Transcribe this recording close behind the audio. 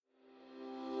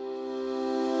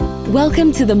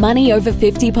Welcome to the Money Over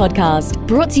 50 podcast,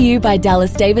 brought to you by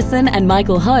Dallas Davison and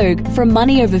Michael Hogue from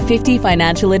Money Over 50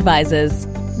 Financial Advisors.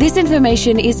 This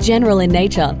information is general in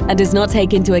nature and does not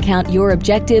take into account your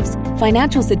objectives,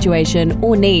 financial situation,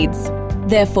 or needs.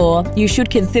 Therefore, you should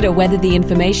consider whether the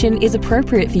information is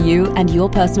appropriate for you and your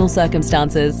personal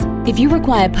circumstances. If you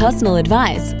require personal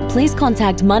advice, please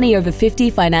contact Money Over 50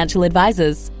 Financial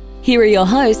Advisors. Here are your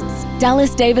hosts,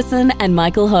 Dallas Davison and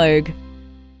Michael Hogue.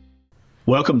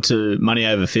 Welcome to Money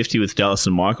Over 50 with Dallas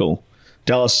and Michael.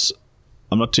 Dallas,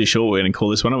 I'm not too sure what we're going to call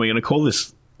this one. Are we going to call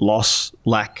this loss,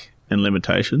 lack, and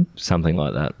limitation? Something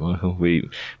like that, Michael. We've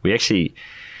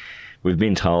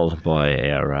been told by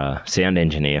our sound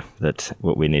engineer that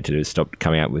what we need to do is stop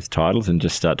coming up with titles and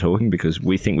just start talking, because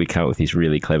we think we come up with these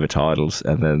really clever titles,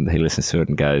 and then he listens to it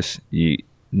and goes,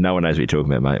 no one knows what you're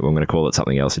talking about, mate. We're going to call it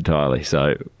something else entirely.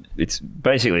 So it's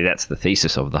basically, that's the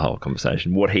thesis of the whole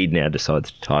conversation. What he now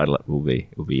decides to title it will be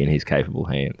in his capable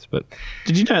hands. But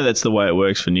did you know that's the way it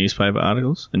works for newspaper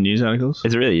articles and news articles?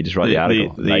 It's really, you just write the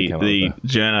article. The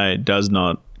journo does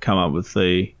not come up with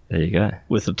the... There you go.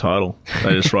 With the title.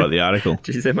 They just write the article.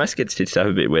 Geez, they must get stitched up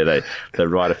a bit where they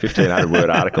write a 1,500-word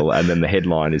article and then the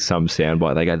headline is some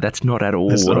soundbite. They go, that's not at all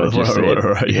what I just said.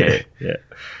 Right,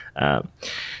 yeah.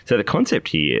 So the concept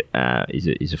here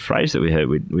is a phrase that we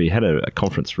heard. We had a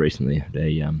conference recently,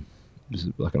 it was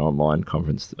like an online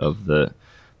conference of the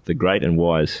great and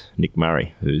wise Nick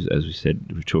Murray, who's, as we said,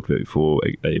 we've talked about before,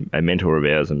 a mentor of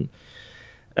ours. And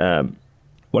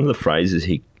one of the phrases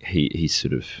he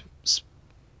sort of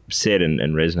said and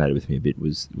resonated with me a bit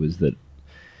was that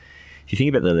if you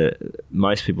think about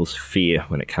most people's fear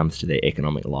when it comes to their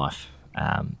economic life,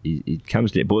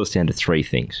 it boils down to three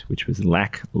things, which was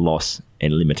lack, loss,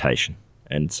 and limitation.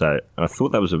 And so I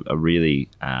thought that was a really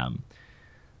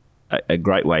a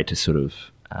great way to sort of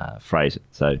phrase it.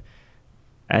 So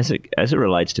as it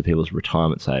relates to people's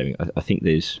retirement saving, I think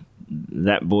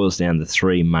that boils down to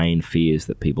three main fears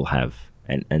that people have.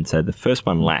 And so the first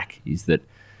one, lack, is that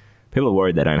people are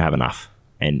worried they don't have enough,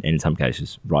 and in some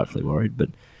cases rightfully worried, but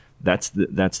that's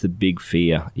the big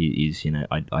fear is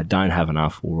I don't have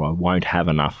enough, or I won't have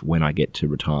enough when I get to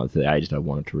retire, to the age that I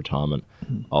wanted to retirement.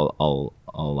 I'll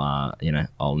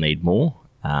need more.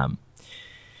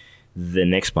 The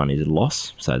next one is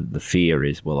loss. So the fear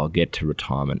is, well, I'll get to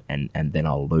retirement and then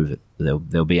I'll lose it.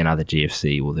 There'll be another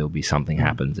GFC, or there'll be something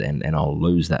happens and I'll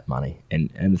lose that money.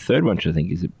 And the third one, which I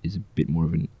think is a bit more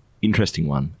of an interesting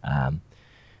one,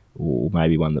 or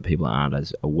maybe one that people aren't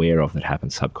as aware of that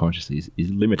happens subconsciously,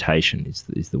 is limitation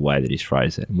is the way that he's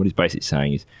phrased it. And what he's basically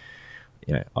saying is,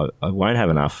 I won't have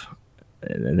enough,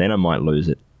 and then I might lose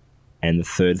it. And the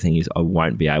third thing is I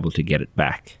won't be able to get it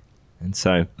back. And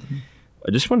so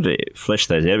I just wanted to flesh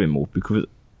those out a bit more, because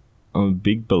I'm a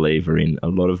big believer in a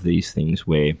lot of these things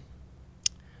where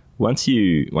once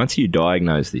you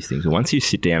diagnose these things, or once you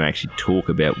sit down and actually talk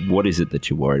about what is it that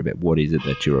you're worried about, what is it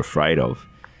that you're afraid of,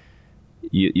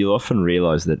 you'll often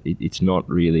realise that it's not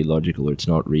really logical, or it's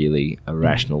not really a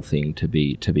rational thing to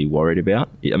be worried about.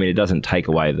 I mean, it doesn't take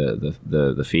away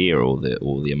the fear or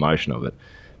the emotion of it,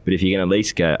 but if you can at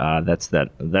least go, that's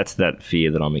that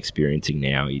fear that I'm experiencing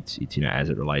now. It's as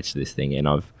it relates to this thing, and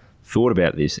I've thought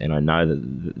about this, and I know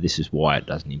that this is why it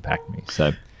doesn't impact me.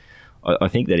 So I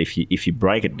think that if you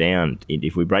break it down,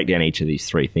 if we break down each of these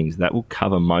three things, that will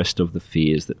cover most of the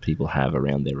fears that people have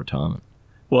around their retirement.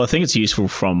 Well, I think it's useful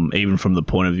from the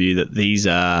point of view that these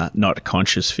are not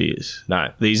conscious fears.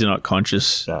 No. These are not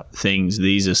conscious things.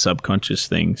 These are subconscious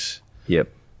things. Yep.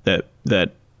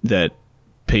 That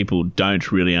people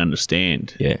don't really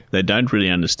understand. Yeah. They don't really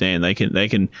understand. They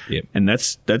can Yep. And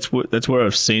that's where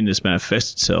I've seen this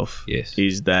manifest itself. Yes.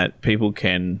 Is that people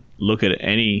can look at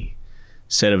any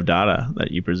set of data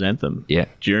that you present them. Yeah.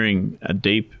 During a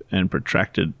deep and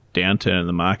protracted downturn in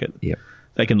the market. Yep.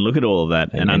 They can look at all of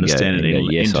that and understand it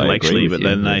intellectually, but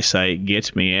then they say,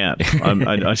 "Get me out!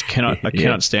 I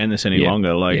cannot stand this any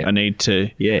longer. Like I need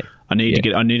to do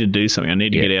something. I need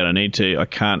to get out. I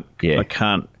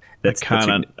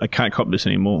can't cop this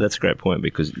anymore." That's a great point,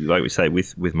 because, like we say,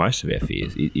 with most of our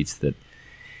fears,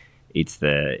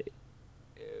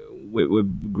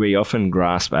 we often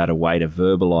grasp at a way to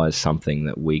verbalise something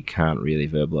that we can't really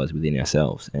verbalise within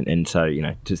ourselves. And so,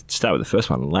 to start with the first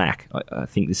one, lack, I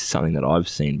think this is something that I've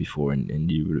seen before,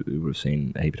 and you would have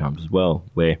seen a heap of times as well,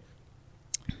 where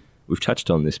we've touched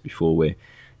on this before, where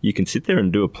you can sit there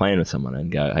and do a plan with someone and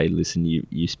go, hey, listen,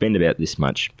 you spend about this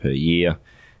much per year,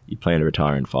 you plan to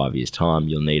retire in 5 years' time,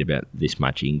 you'll need about this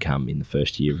much income in the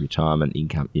first year of retirement,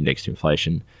 income indexed to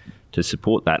inflation. To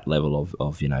support that level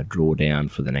of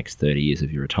drawdown for the next 30 years of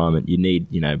your retirement, you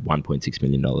need $1.6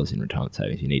 million in retirement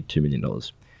savings. You need $2 million.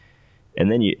 And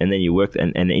then you work,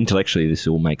 and intellectually this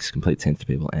all makes complete sense to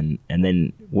people. And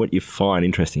then what you find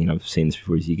interesting, and I've seen this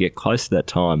before, is you get close to that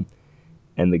time,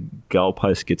 and the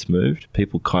goalpost gets moved.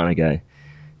 People kind of go,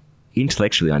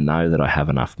 intellectually, I know that I have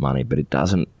enough money, but it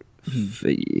doesn't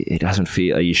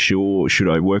feel. Are you sure? Should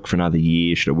I work for another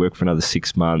year? Should I work for another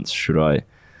 6 months? Should I,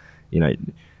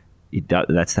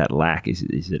 that's that lack. Is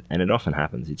it? And it often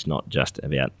happens. It's not just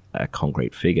about a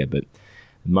concrete figure, but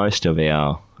most of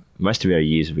our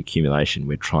years of accumulation,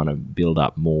 we're trying to build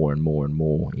up more and more and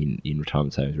more in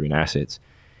retirement savings or in assets.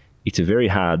 It's a very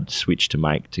hard switch to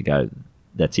make, to go,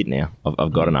 that's it now.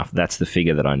 I've got enough. That's the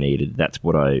figure that I needed. That's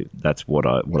what I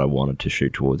wanted to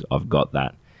shoot towards. I've got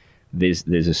that. There's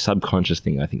a subconscious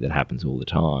thing I think that happens all the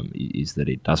time, is that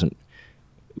it doesn't,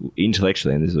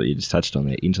 intellectually, and this is what you just touched on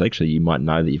there, intellectually you might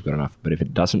know that you've got enough, but if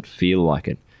it doesn't feel like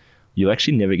it, you'll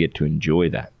actually never get to enjoy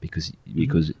that, because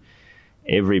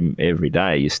every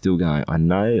day you're still going, I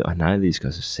know these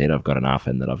guys have said I've got enough,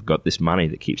 and that I've got this money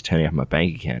that keeps turning up in my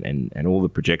bank account, and all the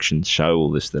projections show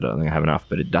all this, that I think I have enough,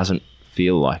 but it doesn't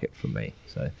feel like it for me.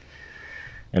 So,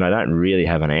 and I don't really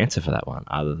have an answer for that one,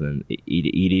 other than it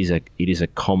is a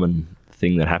common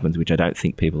thing that happens, which I don't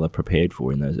think people are prepared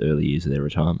for in those early years of their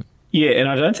retirement. Yeah, and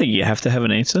I don't think you have to have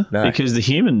an answer, because the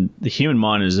human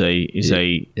mind is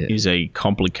a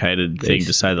complicated thing,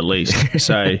 to say the least.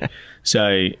 So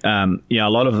a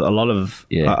lot of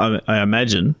I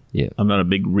imagine, I'm not a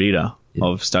big reader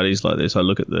of studies like this. I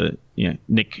look at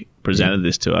Nick presented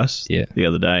this to us the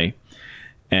other day,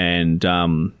 and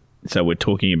so we're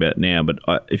talking about it now. But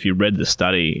if you read the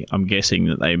study, I'm guessing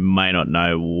that they may not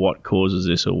know what causes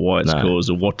this, or why it's caused,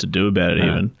 or what to do about it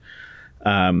even.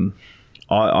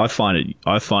 I find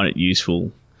it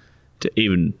useful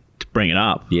to bring it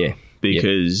up,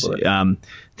 because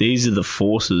these are the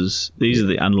forces, these are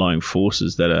the underlying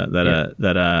forces that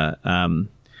are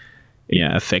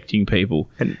affecting people.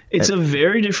 And it's a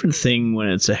very different thing when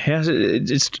it's a house.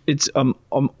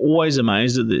 I'm always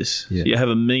amazed at this. Yeah. You have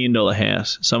 $1 million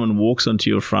house. Someone walks onto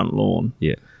your front lawn,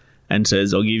 and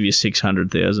says, "I'll give you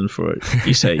 $600,000 for it."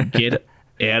 You say, "Get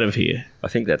out of here." I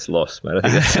think that's lost, mate.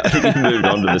 I think you've moved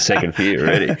on to the second fear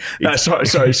already. No,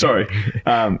 sorry.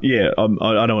 I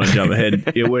don't want to jump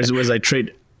ahead. Whereas they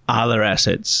treat other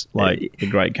assets, like the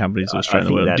great companies of Australia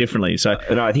and the world, differently. So,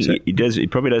 I think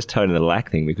it probably does tone to the lack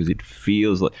thing, because it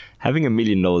feels like having $1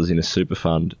 million in a super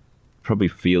fund probably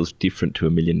feels different to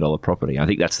 $1 million property. I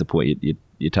think that's the point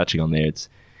you're touching on there. It's,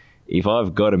 if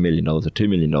I've got $1 million or $2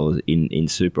 million in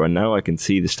super, I know I can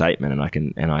see the statement,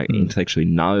 and I intellectually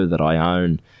know that I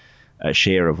own a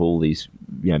share of all these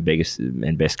biggest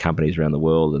and best companies around the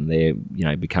world, and they're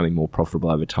becoming more profitable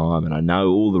over time. And I know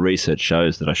all the research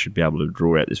shows that I should be able to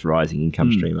draw out this rising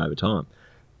income stream over time.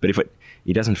 But if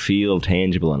it doesn't feel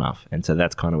tangible enough, and so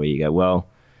that's kind of where you go, well,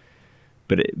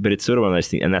 but it's sort of one of those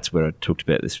things, and that's where I talked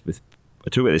about this with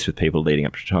people leading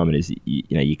up to retirement, is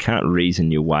you can't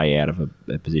reason your way out of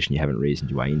a position you haven't reasoned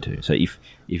your way into. So if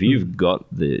you've got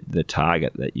the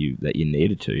target that you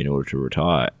needed to in order to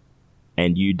retire,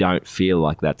 and you don't feel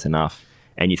like that's enough,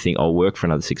 and you think, I'll work for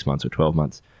another 6 months or 12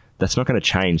 months, that's not going to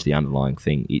change the underlying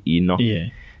thing. You're not. Yeah.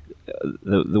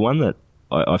 The one that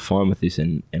I find with this,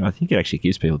 and I think it actually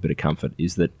gives people a bit of comfort,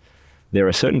 is that there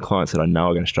are certain clients that I know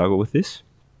are going to struggle with this,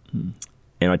 and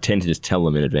I tend to just tell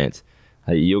them in advance,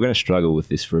 hey, you're going to struggle with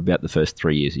this for about the first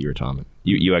 3 years of your retirement.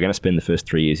 You are going to spend the first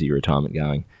 3 years of your retirement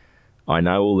going, I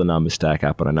know all the numbers stack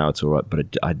up, and I know it's all right, but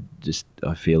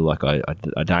I feel like I'm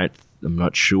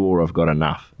not sure I've got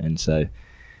enough. And so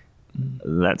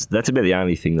that's about the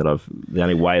only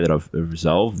way that I've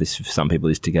resolved this for some people,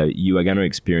 is to go, you are going to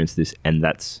experience this, and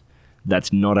that's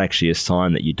not actually a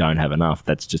sign that you don't have enough.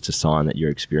 That's just a sign that you're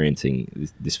experiencing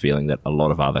this feeling that a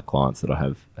lot of other clients that I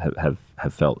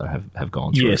have felt and have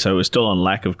gone through. Yeah, so we're still on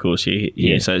lack, of course.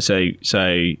 Yeah.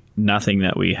 So nothing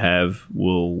that we have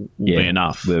will be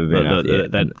enough.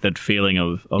 That feeling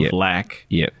of lack.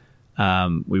 Yeah.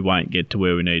 We won't get to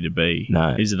where we need to be.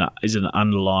 No. Is an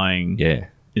underlying. Yeah.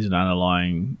 Is an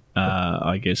underlying,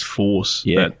 I guess, force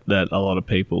that a lot of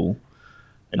people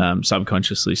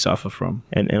subconsciously suffer from.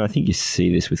 And I think you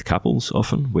see this with couples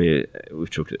often, where we've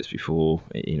talked about this before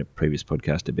in a previous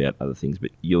podcast about other things,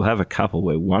 but you'll have a couple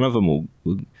where one of them will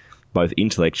both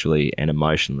intellectually and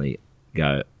emotionally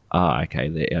go,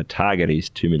 okay, our target is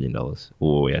 $2 million,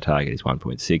 or our target is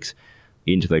 1.6.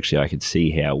 Intellectually, I could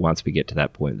see how once we get to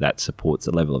that point, that supports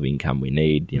the level of income we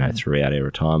need, throughout our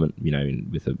retirement,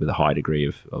 with a high degree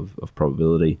of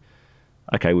probability.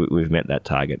 Okay, we've met that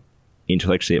target.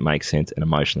 Intellectually, it makes sense, and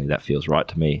emotionally, that feels right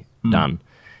to me. Done.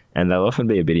 And they'll often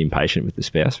be a bit impatient with the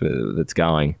spouse that's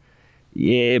going,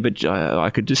 yeah, but I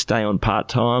could just stay on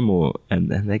part-time and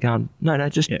they're going, no,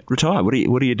 just retire. What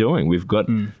are you doing? We've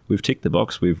ticked the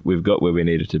box. We've got where we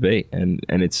needed to be. And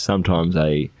it's sometimes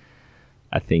a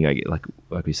thing I get, like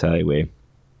we say, where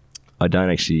I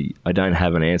don't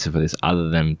have an answer for this other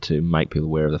than to make people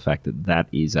aware of the fact that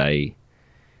is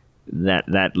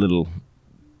that little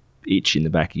itch in the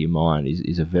back of your mind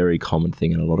is a very common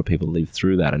thing, and a lot of people live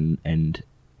through that and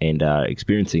are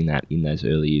experiencing that in those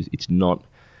early years. It's not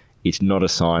a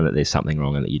sign that there's something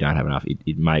wrong and that you don't have enough.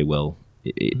 It may well,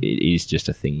 it is just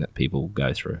a thing that people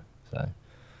go through.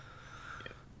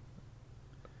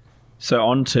 So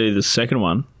on to the second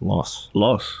one. Loss.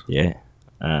 Yeah.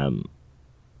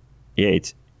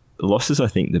 It's losses. I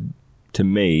think to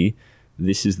me,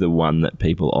 this is the one that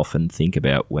people often think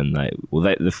about when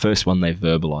the first one they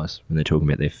verbalise when they're talking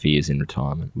about their fears in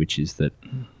retirement, which is that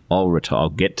I'll retire, I'll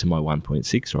get to my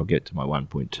 1.6 or I'll get to my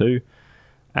 1.2,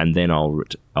 and then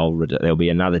there'll be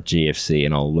another GFC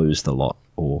and I'll lose the lot,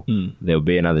 or there'll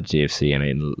be another GFC and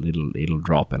it'll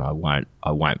drop and I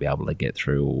won't be able to get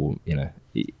through, or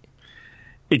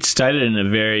It's stated in a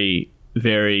very,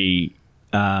 very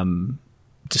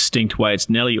distinct way. It's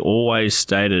nearly always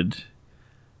stated,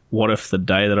 what if the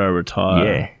day that I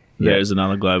retire, there's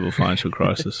another global financial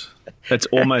crisis? That's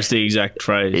almost the exact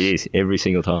phrase. It is, every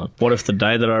single time. What if the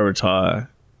day that I retire,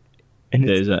 and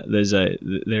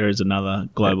there is another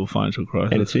global financial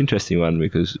crisis? And it's an interesting one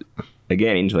because,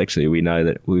 again, intellectually, we know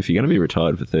that if you're going to be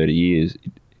retired for 30 years,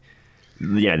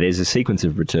 there's a sequence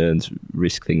of returns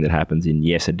risk thing that happens in,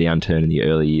 yes, a downturn in the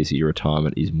early years of your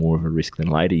retirement is more of a risk than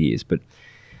later years. But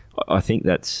I think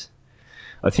this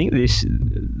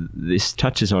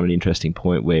touches on an interesting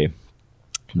point where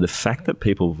the fact that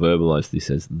people verbalise this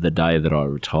as the day that I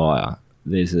retire,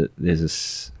 there's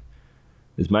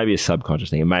maybe a subconscious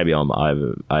thing, and maybe I'm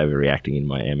overreacting in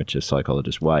my amateur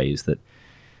psychologist way, is that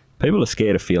people are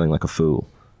scared of feeling like a fool.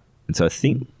 And so I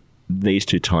think these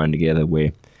two tying together,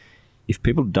 where if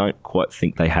people don't quite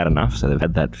think they had enough, so they've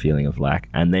had that feeling of lack,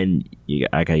 and then you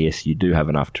go, okay, yes, you do have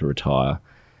enough to retire,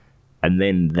 and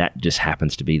then that just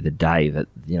happens to be the day that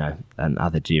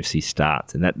another GFC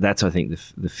starts, and that's I think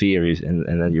the fear is,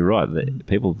 and you're right, that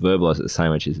people verbalise it so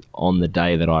much is on the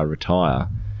day that I retire,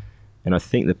 and I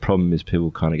think the problem is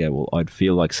people kind of go, well, I'd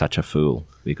feel like such a fool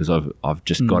because I've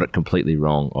just got it completely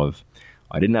wrong.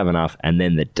 I didn't have enough, and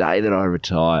then the day that I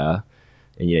retire.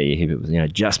 And you hear people,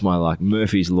 just my luck.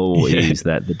 Murphy's Law is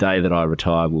that the day that I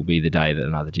retire will be the day that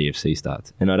another GFC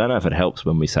starts. And I don't know if it helps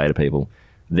when we say to people,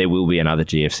 there will be another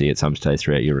GFC at some stage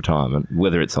throughout your retirement.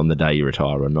 Whether it's on the day you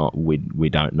retire or not, we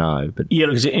don't know. But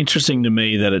it's interesting to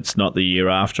me that it's not the year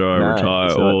after I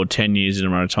retire, or 10 years in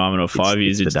my retirement, or 5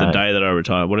 years. It's the day that I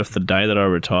retire. What if the day that I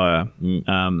retire?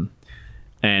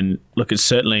 And look, it's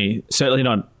certainly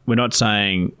not. We're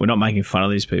not making fun of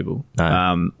these people.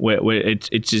 No. It's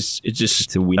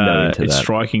a window into it's that.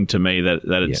 Striking to me that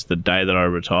it's the day that I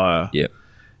retire. Yep.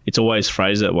 It's always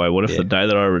phrased that way. What if the day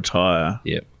that I retire,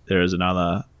 there is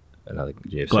another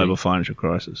GFC. Global financial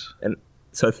crisis? And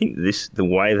so I think the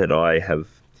way that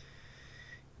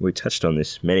we touched on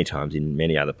this many times in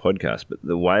many other podcasts, but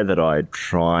the way that I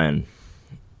try and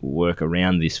work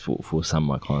around this for some of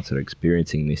my clients that are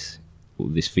experiencing this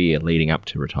fear leading up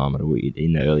to retirement, or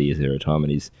in the early years of their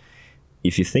retirement, is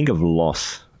if you think of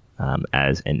loss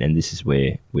as, and this is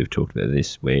where we've talked about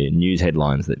this, where news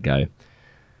headlines that go,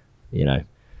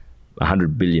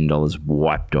 $100 billion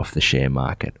wiped off the share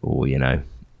market, or,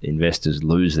 investors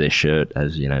lose their shirt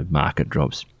as, market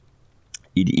drops.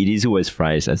 It is always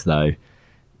phrased as though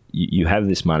you have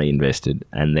this money invested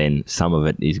and then some of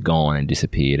it is gone and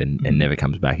disappeared and never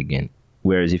comes back again.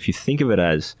 Whereas if you think of it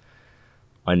as,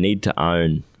 I need to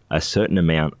own a certain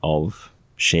amount of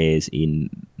shares in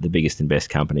the biggest and best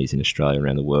companies in Australia,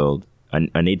 around the world.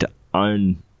 I need to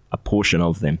own a portion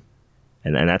of them.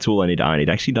 And that's all I need to own. It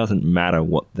actually doesn't matter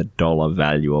what the dollar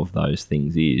value of those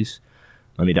things is.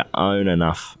 I need to own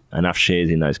enough shares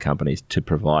in those companies to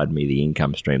provide me the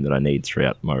income stream that I need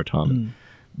throughout my retirement.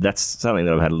 That's something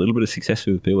that I've had a little bit of success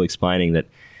with people explaining that,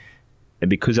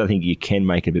 because I think you can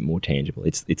make it a bit more tangible.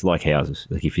 It's like houses.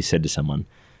 Like if you said to someone,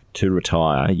 to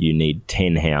retire, you need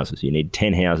 10 houses. You need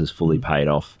 10 houses fully paid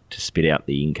off to spit out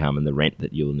the income and the rent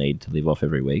that you'll need to live off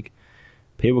every week.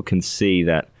 People can see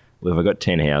that, well, if I've got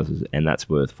 10 houses and that's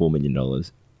worth $4 million,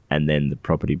 and then the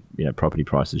property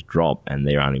prices drop and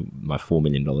my $4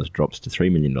 million drops to $3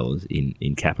 million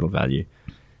in capital value,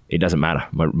 it doesn't matter.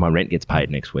 My rent gets paid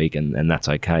next week, and that's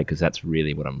okay, because that's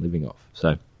really what I'm living off.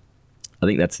 So I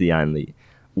think that's the only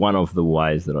one of the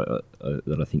ways that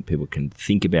I think people can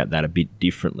think about that a bit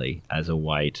differently as a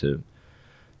way to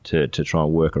try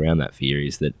and work around that fear,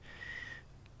 is that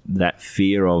that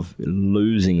fear of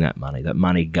losing that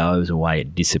money goes away,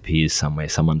 it disappears somewhere,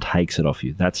 someone takes it off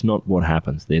you. That's not what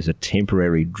happens. There's a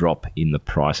temporary drop in the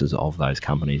prices of those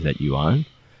companies that you own.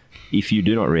 If you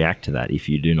do not react to that, if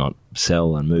you do not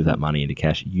sell and move that money into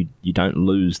cash, you don't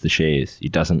lose the shares.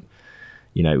 It doesn't,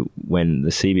 when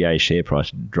the CBA share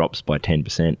price drops by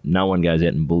 10%, no one goes out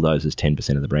and bulldozes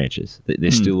 10% of the branches.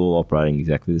 They're still all operating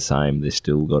exactly the same. They've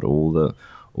still got all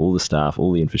the staff,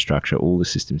 all the infrastructure, all the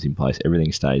systems in place.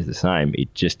 Everything stays the same.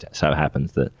 It just so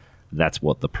happens that that's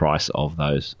what the price of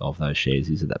those shares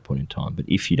is at that point in time. But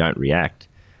if you don't react,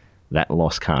 that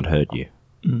loss can't hurt you.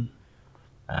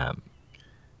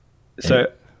 So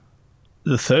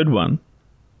the third one,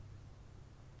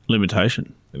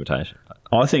 limitation.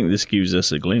 I think this gives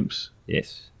us a glimpse.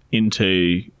 Yes.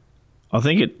 Into, I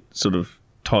think it sort of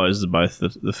ties both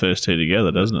the first two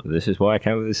together, doesn't it? This is why I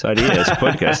came up with this idea as a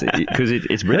podcast, because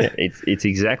it's brilliant. It's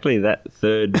exactly that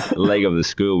third leg of the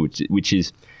school, which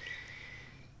is,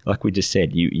 like we just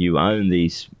said, you own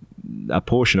a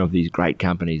portion of these great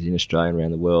companies in Australia and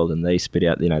around the world, and they spit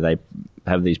out, they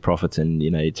have these profits, and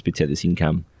it spits out this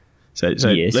income. So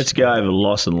yes. Let's go over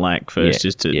loss and lack first,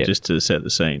 just to set the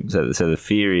scene. So the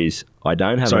fear is I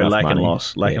don't have enough money.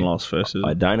 Lack and loss first.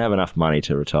 I don't have enough money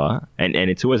to retire, and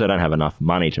it's always I don't have enough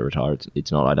money to retire. It's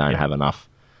not I don't have enough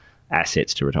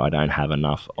assets to retire. I don't have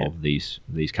enough of these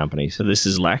companies. So this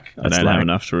is lack. I don't have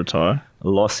enough to retire.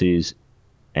 Loss is,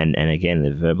 and again, the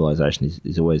verbalization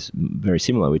is always very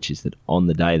similar, which is that on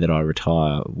the day that I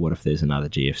retire, what if there's another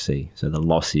GFC? So the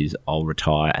loss is I'll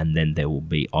retire, and then I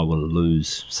will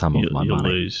lose some of my money. You'll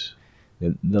lose.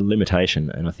 The limitation,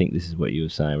 and I think this is what you were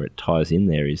saying, where it ties in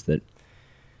there, is that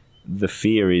the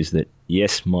fear is that,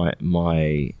 yes, my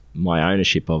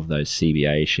ownership of those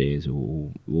CBA shares, or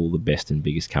all the best and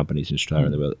biggest companies in Australia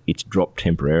and the world, it's dropped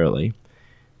temporarily.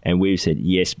 And we've said,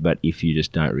 yes, but if you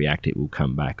just don't react, it will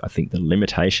come back. I think the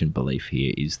limitation belief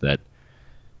here is that,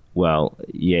 well,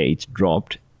 yeah, it's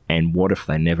dropped, and what if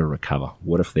they never recover?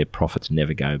 What if their profits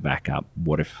never go back up?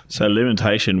 What if... So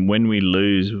limitation, when we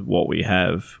lose what we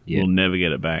have, we'll never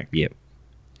get it back. Yep.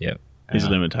 Is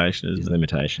limitation, isn't it? Is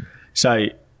limitation. So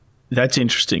that's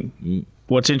interesting.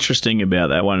 What's interesting about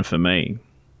that one for me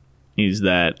is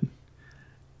that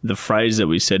the phrase that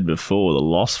we said before, the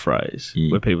loss phrase,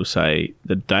 where people say,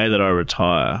 the day that I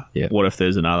retire, what if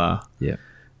there's another? Yeah.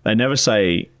 They never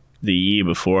say the year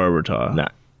before I retire. No.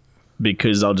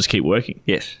 Because I'll just keep working.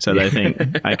 Yes. So they think,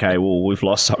 okay, well, we've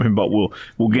lost something, but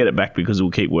we'll get it back because we'll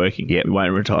keep working. Yeah. We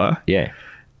won't retire. Yeah.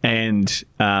 And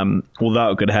although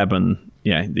it could happen,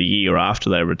 the year after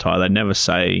they retire, they never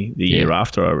say the year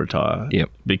after I retire.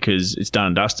 Yep. Because it's done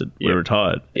and dusted. We're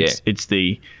retired. It's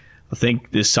I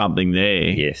think there's something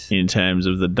there in terms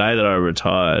of the day that I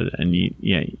retired, and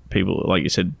people, like you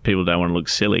said, people don't want to look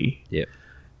silly. Yep.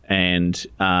 And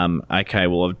okay,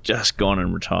 well, I've just gone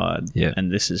and retired, and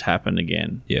this has happened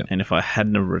again. Yep. And if I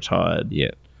hadn't have retired,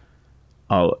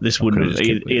 this wouldn't have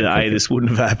this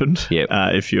wouldn't have happened. Yep.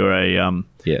 If you're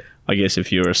I guess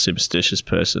if you're a superstitious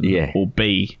person, or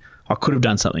B, I could have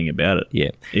done something about it.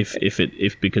 Yeah.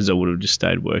 If because I would have just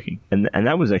stayed working. And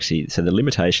that was actually, so the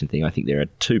limitation thing, I think there are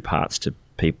two parts to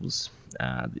people's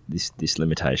this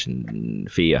limitation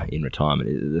fear in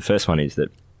retirement. The first one is that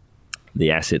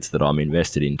the assets that I'm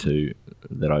invested into,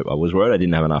 that I was worried I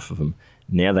didn't have enough of them,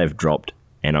 now they've dropped,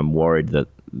 and I'm worried that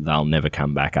they'll never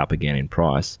come back up again in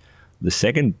price. The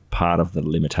second part of the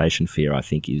limitation fear, I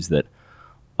think, is that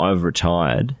I've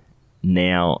retired.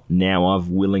 Now I've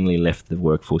willingly left the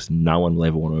workforce. No one will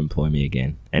ever want to employ me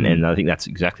again. And I think that's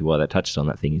exactly why that touches on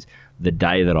that thing is the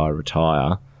day that I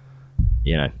retire,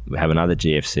 we have another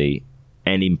GFC,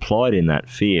 and implied in that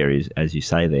fear is, as you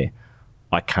say there,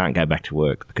 I can't go back to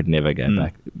work. I could never go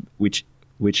back, which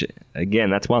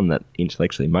again, that's one that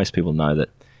intellectually most people know that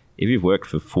if you've worked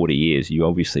for 40 years, you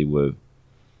obviously were...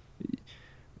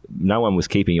 No one was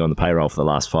keeping you on the payroll for the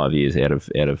last 5 years out of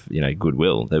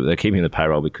goodwill. They're keeping you on the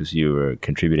payroll because you were a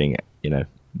contributing,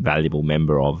 valuable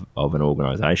member of an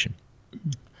organisation.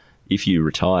 If you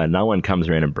retire, no one comes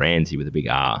around and brands you with a big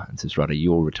R and says, "Right,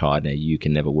 you're retired now. You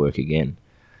can never work again."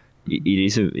 It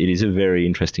is a very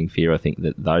interesting fear. I think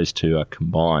that those two are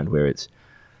combined, where it's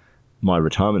my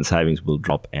retirement savings will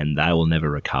drop and they will never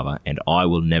recover, and I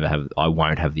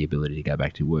won't have the ability to go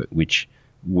back to work, which.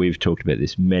 We've talked about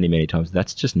this many, many times.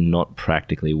 That's just not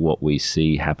practically what we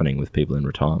see happening with people in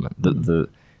retirement.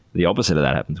 The opposite of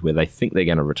that happens, where they think they're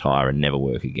going to retire and never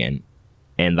work again,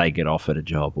 and they get offered a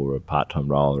job or a part-time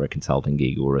role or a consulting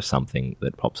gig or something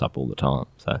that pops up all the time.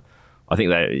 So I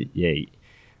think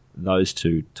those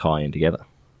two tie in together.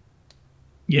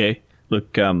 Yeah.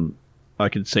 Look, I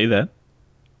can see that.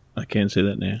 I can see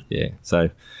that now. Yeah. So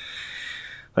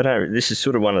This is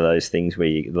sort of one of those things where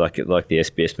you like the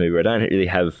SBS movie.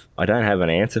 I don't have an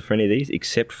answer for any of these,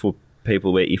 except for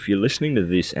people where if you're listening to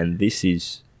this and this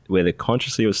is whether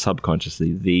consciously or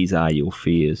subconsciously, these are your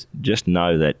fears. Just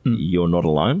know that you're not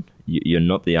alone. You're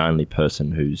not the only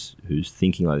person who's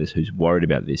thinking like this, who's worried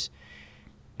about this,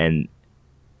 and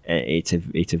it's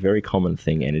a very common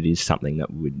thing, and it is something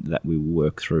that we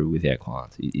work through with our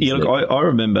clients. I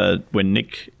remember when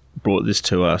Nick brought this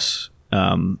to us.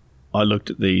 I looked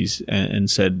at these and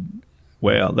said,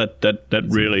 "Wow, that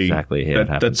really exactly how it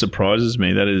happens. That surprises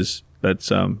me.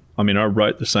 That's I mean, I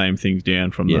wrote the same things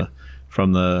down from the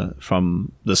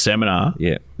seminar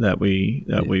that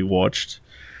we watched,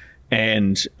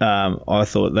 and I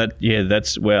thought that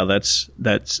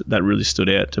really stood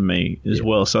out to me as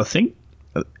well. So I think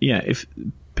if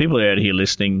people are out here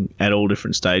listening at all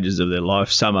different stages of their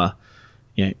life, some are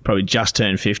probably just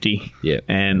turned 50,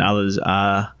 and others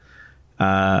are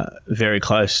very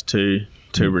close to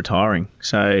retiring.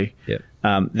 So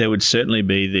there would certainly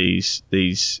be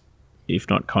these, if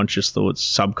not conscious thoughts,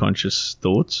 subconscious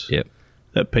thoughts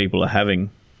that people are having.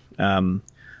 I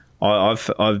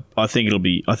think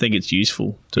it's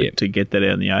useful to get that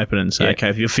out in the open and say, okay,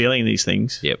 if you're feeling these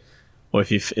things, or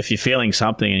if you're feeling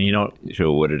something and you're not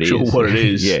sure what it is,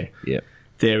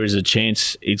 there is a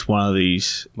chance it's one of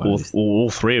these, all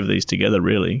three of these together,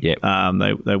 really.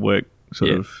 They work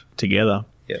sort of together.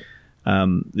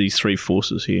 These three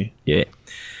forces here.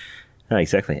 No,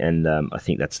 exactly, and I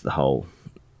think that's the whole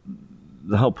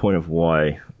point of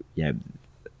why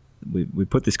we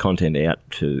put this content out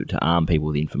to arm people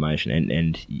with information,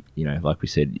 and like we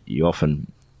said, you often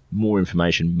more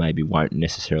information maybe won't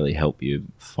necessarily help you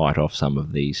fight off some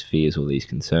of these fears or these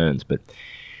concerns, but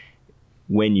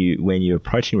when you're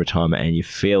approaching retirement and you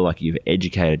feel like you've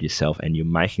educated yourself and you're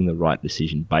making the right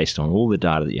decision based on all the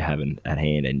data that you have at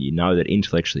hand, and you know that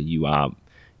intellectually you are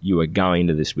going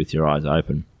into this with your eyes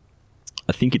open,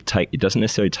 I think it doesn't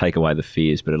necessarily take away the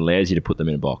fears, but it allows you to put them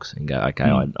in a box and go, okay,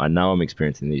 I know I'm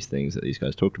experiencing these things that these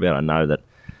guys talked about. I know that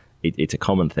it's a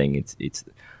common thing.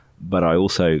 But I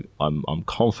also I'm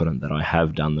confident that I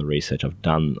have done the research. I've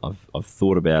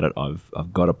thought about it.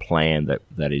 I've got a plan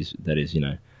that is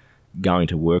going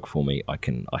to work for me. I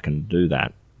can do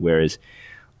that. Whereas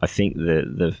I think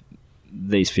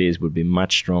these fears would be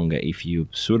much stronger if you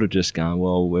sort of just go,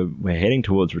 well, we're heading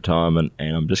towards retirement,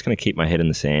 and I'm just going to keep my head in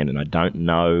the sand, and I don't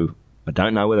know whether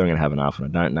I'm going to have enough,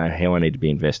 and I don't know how I need to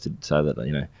be invested so that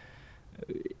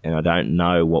and I don't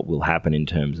know what will happen in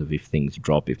terms of if things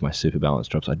drop, if my super balance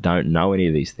drops. I don't know any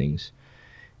of these things.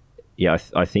 I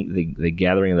think the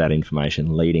gathering of that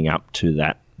information leading up to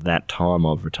that time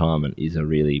of retirement is a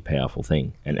really powerful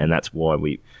thing, and that's why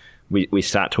we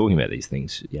start talking about these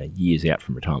things years out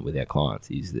from retirement with our clients.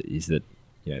 Is that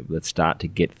let's start to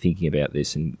get thinking about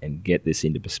this and get this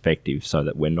into perspective, so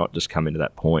that we're not just coming to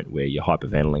that point where you're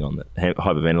hyperventilating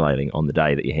on the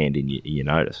day that you hand in your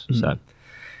notice. Mm-hmm. So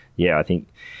I think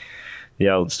the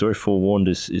old story, forewarned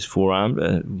is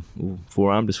forearmed,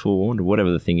 forearmed is forewarned, or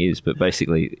whatever the thing is. But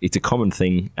basically, it's a common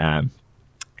thing.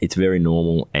 It's very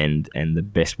normal, and the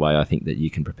best way I think that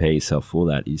you can prepare yourself for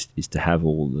that is to have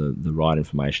all the right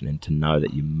information, and to know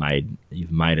that you've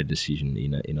made a decision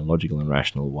in a logical and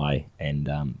rational way, and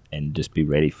just be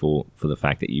ready for the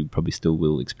fact that you probably still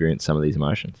will experience some of these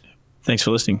emotions. Thanks for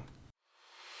listening.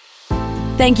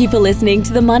 Thank you for listening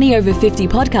to the Money Over 50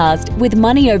 podcast with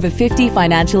Money Over 50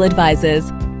 Financial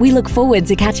Advisors. We look forward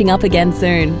to catching up again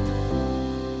soon.